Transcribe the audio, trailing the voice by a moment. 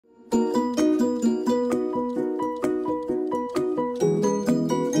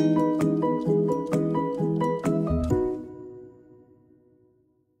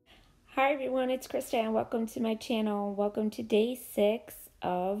it's Krista and welcome to my channel. Welcome to day 6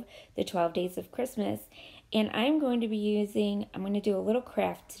 of the 12 days of Christmas. And I'm going to do a little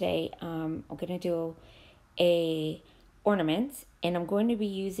craft today. I'm going to do a ornament, and I'm going to be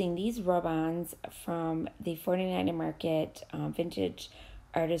using these rub-ons from the 49 Market Vintage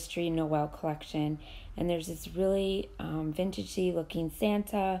Artistry Noel collection. And there's this really vintagey looking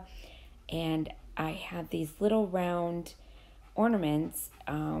Santa, and I have these little round ornaments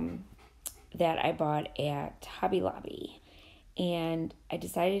that I bought at Hobby Lobby. And I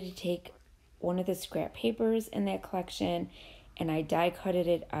decided to take one of the scrap papers in that collection and I die cutted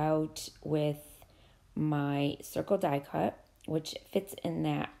it out with my circle die cut, which fits in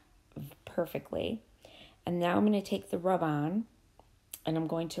that perfectly. And now I'm going to take the rub on and I'm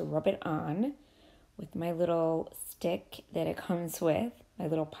going to rub it on with my little stick that it comes with, my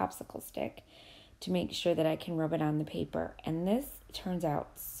little popsicle stick, to make sure that I can rub it on the paper. And this turns out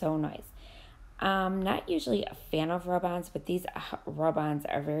so nice. I'm not usually a fan of rub-ons, but these rub-ons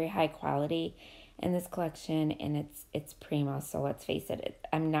are very high quality in this collection, and it's Prima, so let's face it,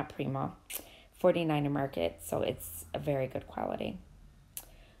 I'm not Prima, 49 Market, so it's a very good quality.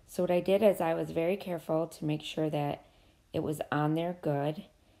 So what I did is I was very careful to make sure that it was on there good,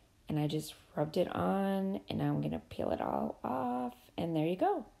 and I just rubbed it on, and I'm going to peel it all off, and there you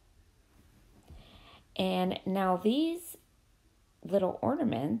go. And now these little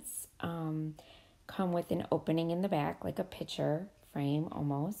ornaments come with an opening in the back, like a picture frame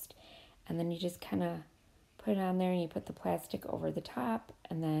almost. And then you just kind of put it on there and you put the plastic over the top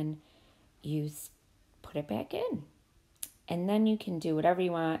and then you put it back in. And then you can do whatever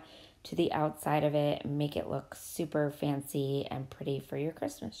you want to the outside of it and make it look super fancy and pretty for your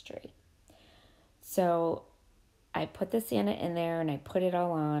Christmas tree. So I put the Santa in there and I put it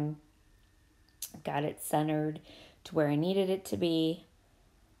all on, got it centered to where I needed it to be.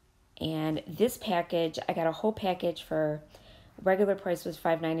 And this package, I got a whole package for, regular price was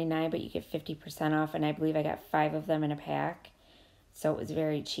 $5.99, but you get 50% off, and I believe I got 5 of them in a pack, so it was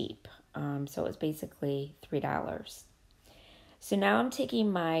very cheap. So it was basically $3. So now I'm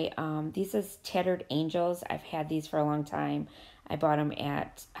taking my, these is Tattered Angels. I've had these for a long time. I bought them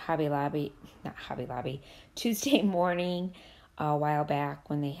at Tuesday Morning a while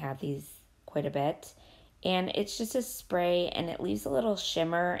back when they had these quite a bit. And it's just a spray, and it leaves a little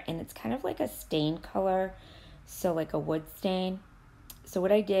shimmer, and it's kind of like a stain color, so like a wood stain. So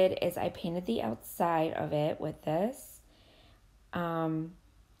what I did is I painted the outside of it with this, and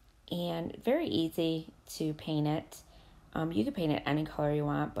very easy to paint it. You can paint it any color you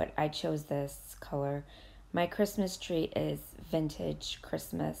want, but I chose this color. My Christmas tree is vintage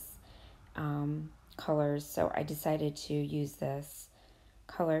Christmas colors, so I decided to use this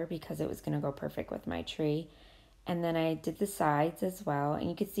color because it was going to go perfect with my tree. And then I did the sides as well, and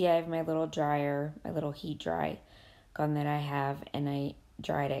you can see I have my little dryer, my little heat dry gun that I have, and I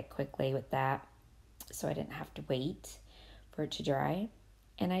dried it quickly with that so I didn't have to wait for it to dry.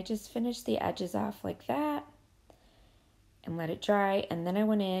 And I just finished the edges off like that and let it dry, and then I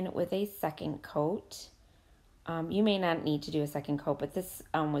went in with a second coat. You may not need to do a second coat, but this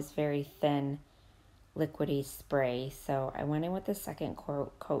was very thin liquidy spray, so I went in with the second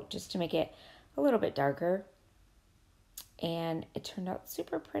coat just to make it a little bit darker, and it turned out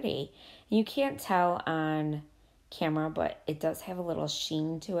super pretty. And you can't tell on camera, but it does have a little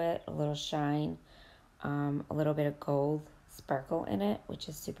sheen to it, a little shine, a little bit of gold sparkle in it, which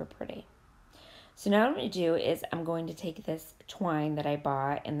is super pretty. So now what I'm going to do is I'm going to take this twine that I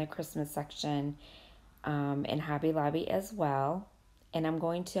bought in the Christmas section in Hobby Lobby as well, and I'm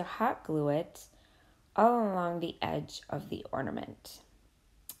going to hot glue it all along the edge of the ornament.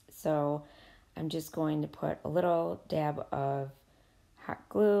 So I'm just going to put a little dab of hot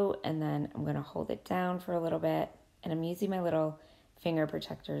glue, and then I'm going to hold it down for a little bit, and I'm using my little finger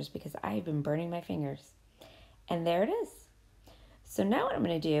protectors because I've been burning my fingers. And there it is. So now what I'm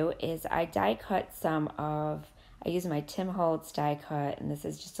going to do is I die cut I use my Tim Holtz die cut, and this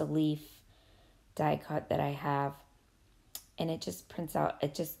is just a leaf die cut that I have. And it just prints out,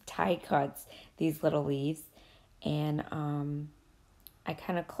 it just die cuts these little leaves. And I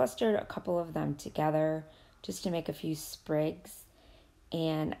kind of clustered a couple of them together just to make a few sprigs.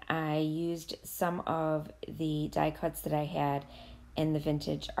 And I used some of the die cuts that I had in the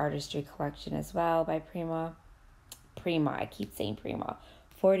Vintage Artistry collection as well by Prima, I keep saying Prima,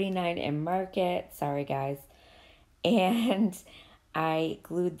 49 Market, sorry guys. And I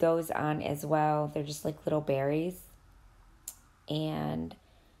glued those on as well. They're just like little berries. And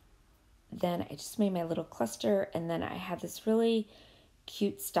then I just made my little cluster, and then I had this really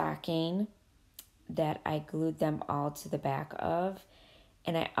cute stocking that I glued them all to the back of,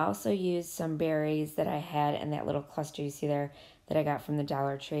 And I also used some berries that I had in that little cluster you see there that I got from the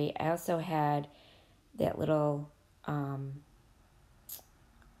Dollar Tree. I also had that little, what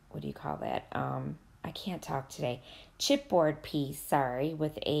do you call that? I can't talk today. Chipboard piece, sorry,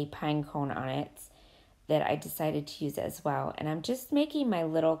 with a pine cone on it that I decided to use as well. And I'm just making my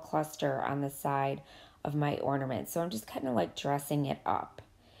little cluster on the side of my ornament. So I'm just kind of like dressing it up.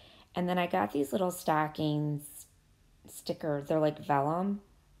 And then I got these little stockings stickers. They're like vellum,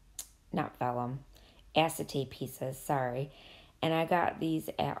 not vellum, acetate pieces, sorry. And I got these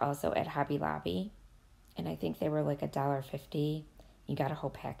also at Hobby Lobby. And I think they were like $1.50. You got a whole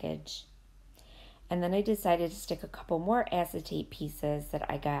package. And then I decided to stick a couple more acetate pieces that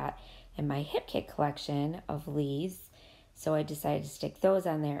I got in my Hip Kit collection of leaves. So I decided to stick those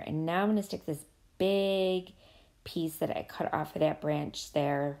on there. And now I'm going to stick this big piece that I cut off of that branch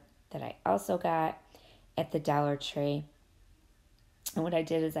there that I also got at the Dollar Tree. And what I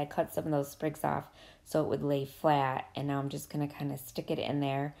did is I cut some of those sprigs off so it would lay flat. And now I'm just going to kind of stick it in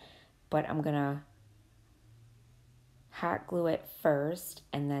there. But I'm going to hot glue it first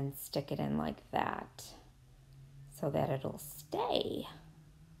and then stick it in like that so that it'll stay.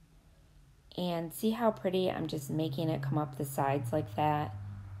 And see how pretty I'm just making it come up the sides like that.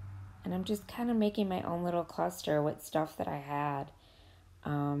 And I'm just kind of making my own little cluster with stuff that I had,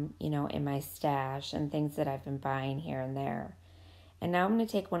 you know, in my stash and things that I've been buying here and there. And now I'm going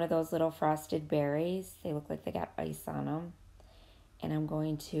to take one of those little frosted berries. They look like they got ice on them. And I'm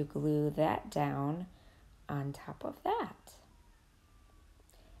going to glue that down on top of that.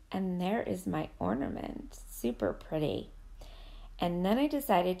 And there is my ornament. Super pretty. And then I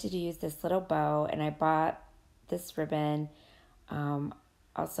decided to use this little bow, and I bought this ribbon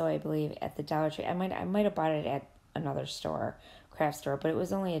also, I believe, at the Dollar Tree. I might have bought it at another store, craft store, but it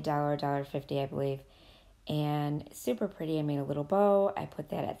was only $1.50, I believe. And super pretty. I made a little bow. I put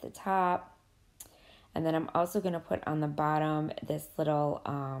that at the top. And then I'm also going to put on the bottom this little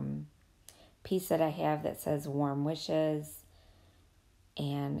piece that I have that says Warm Wishes.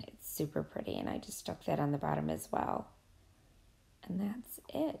 And it's super pretty. And I just stuck that on the bottom as well. And that's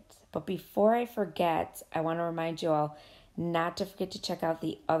it. But before I forget, I want to remind you all not to forget to check out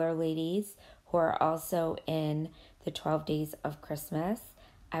the other ladies who are also in the 12 Days of Christmas.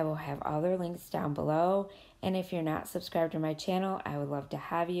 I will have all their links down below. And if you're not subscribed to my channel, I would love to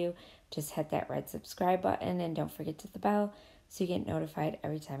have you. Just hit that red subscribe button and don't forget to hit the bell so you get notified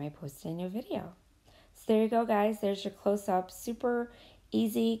every time I post a new video. So there you go, guys. There's your close-up, super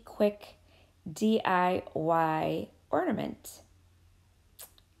easy, quick DIY ornament.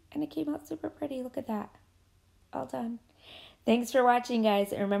 And it came out super pretty. Look at that. All done. Thanks for watching,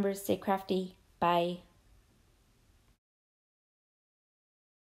 guys. And remember to stay crafty. Bye.